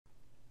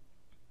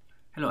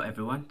Hello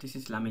everyone, this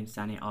is Lamin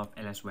Sani of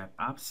LSWAT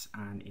apps,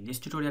 and in this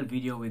tutorial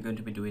video we're going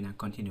to be doing a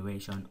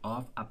continuation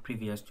of a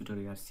previous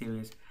tutorial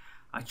series,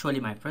 actually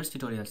my first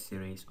tutorial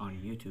series on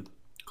YouTube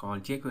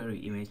called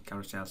Jquery Image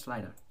Carousel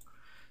Slider.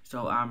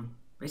 So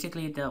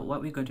basically what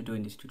we're going to do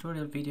in this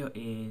tutorial video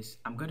is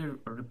I'm going to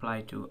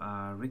reply to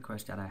a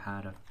request that I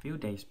had a few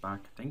days back,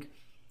 I think,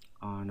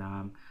 on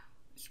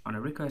a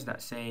request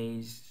that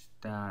says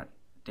that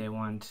they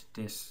want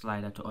this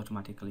slider to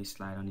automatically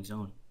slide on its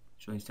own.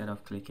 So instead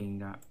of clicking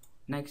that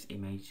next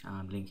image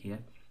link here,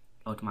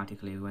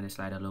 automatically when the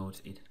slider loads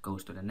it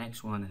goes to the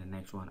next one and the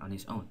next one on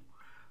its own.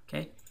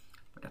 Okay,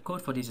 but the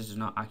code for this is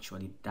not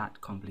actually that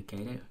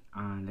complicated,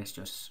 and let's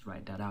just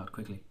write that out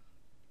quickly.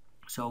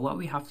 So what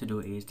we have to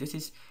do is, this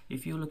is,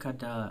 if you look at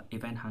the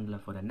event handler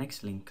for the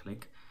next link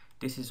click,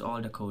 this is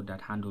all the code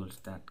that handles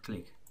that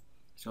click.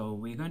 So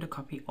we're going to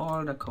copy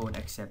all the code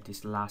except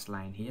this last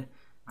line here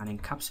and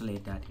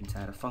encapsulate that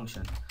inside a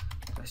function.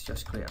 Let's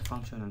just create a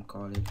function and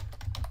call it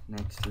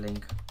next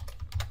link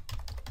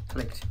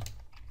clicked.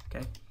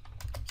 Okay,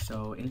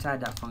 so inside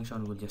that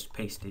function we'll just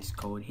paste this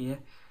code here,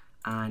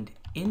 and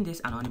in this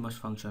anonymous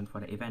function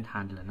for the event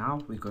handler,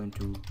 now we're going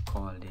to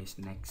call this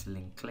next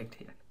link clicked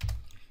here.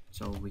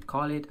 So we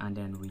call it and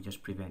then we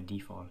just prevent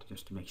default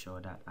just to make sure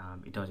that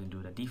it doesn't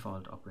do the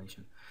default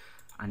operation.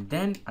 And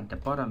then at the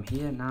bottom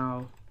here,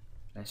 now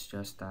let's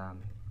just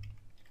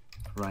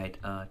write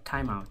a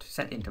timeout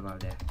set interval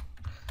there.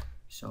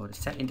 So the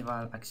set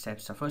interval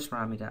accepts the first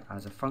parameter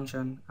as a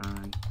function,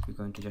 and we're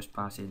going to just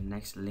pass in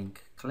next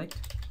link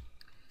clicked,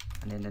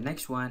 and then the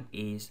next one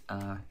is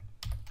a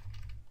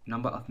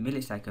number of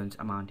milliseconds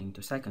amounting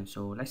to seconds.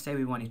 So let's say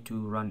we want it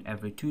to run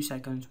every 2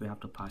 seconds, we have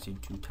to pass in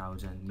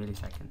 2000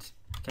 milliseconds.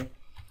 Okay,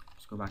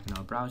 let's go back in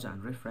our browser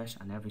and refresh,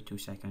 and every 2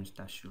 seconds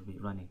that should be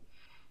running.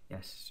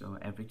 Yes, so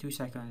every 2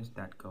 seconds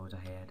that goes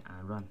ahead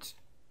and runs.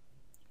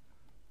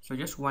 So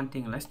just one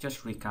thing, let's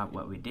just recap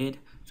what we did.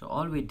 So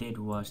all we did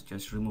was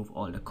just remove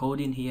all the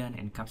code in here and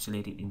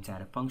encapsulate it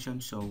inside a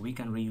function, so we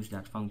can reuse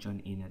that function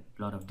in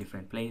a lot of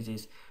different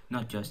places,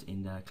 not just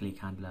in the click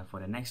handler for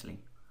the next link.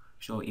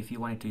 So if you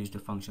wanted to use the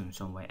function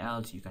somewhere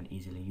else, you can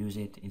easily use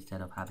it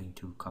instead of having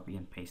to copy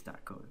and paste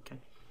that code. Okay,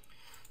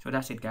 so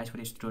that's it guys for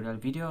this tutorial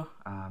video.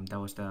 That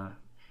was the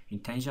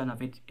intention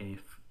of it,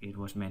 if it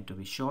was meant to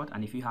be short,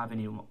 and if you have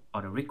any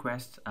other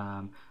requests,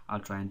 I'll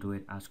try and do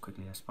it as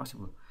quickly as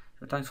possible.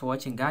 So thanks for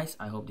watching guys,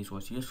 I hope this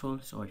was useful.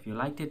 So if you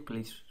liked it,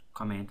 please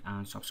comment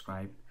and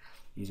subscribe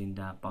using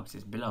the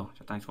boxes below.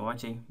 So thanks for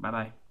watching, bye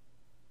bye.